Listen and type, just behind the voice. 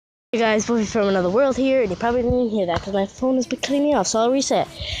Hey guys, Wolfie from Another World here, and you probably didn't hear that because my phone has been cutting me off, so I'll reset.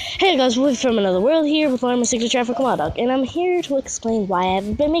 Hey guys, Wolfie from Another World here with my signature African Wild Dog, and I'm here to explain why I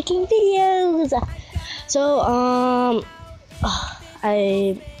haven't been making videos. So,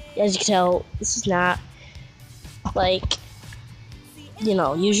 as you can tell, this is not, like,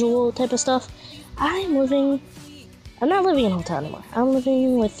 usual type of stuff. I'm not living in a hotel anymore. I'm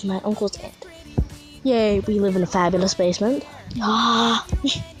living with my uncle's aunt. Yay, we live in a fabulous basement. Ah.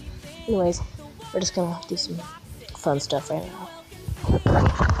 Anyways, we're just gonna do some fun stuff right now.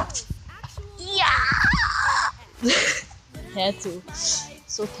 Yeah! Had to.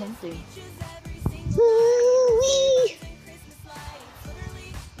 So tempting. Woo-wee!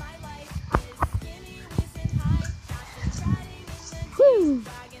 Woo!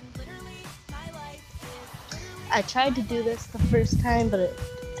 I tried to do this the first time, but it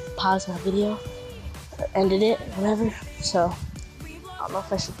paused my video, or ended it, whatever. So I don't know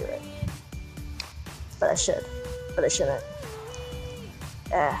if I should do it. But I should. But I shouldn't.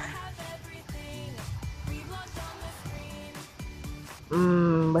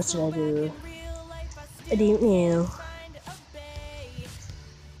 What should I do? I don't know.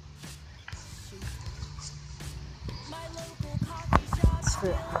 Screw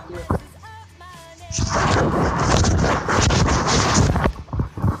it. I'll do it.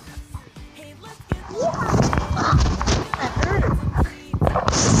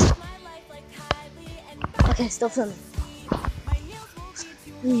 Okay, still filming.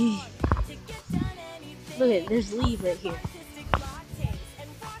 Look at, there's leaves right here.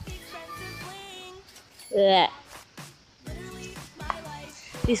 Look at that.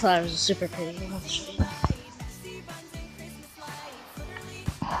 These flowers are super pretty. I'll show you.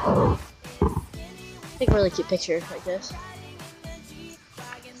 Take a really cute picture like this.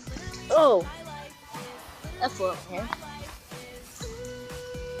 Oh! That flew up here.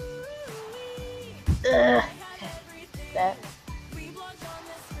 Okay.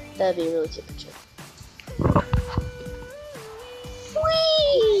 That'd be a really cute picture.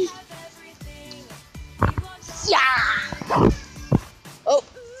 Whee! Yeah! Oh!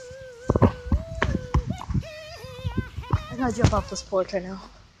 I gotta jump off this porch right now.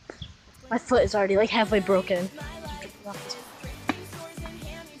 My foot is already like halfway broken.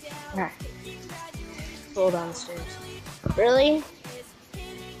 Alright. Roll down the stairs. Really?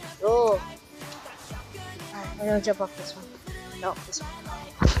 Roll. Alright, we're gonna jump off this one. No, this one.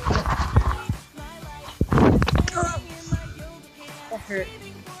 That hurt.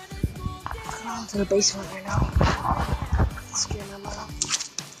 I'm going to the basement right now. Scare my mom.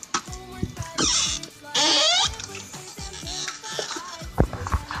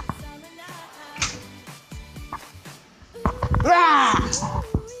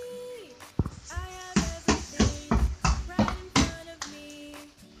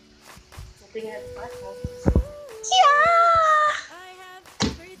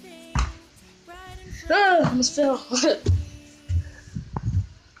 I almost fell.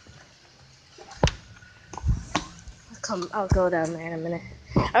 I'll go down there in a minute.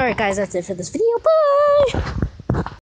 Alright guys, that's it for this video. Bye!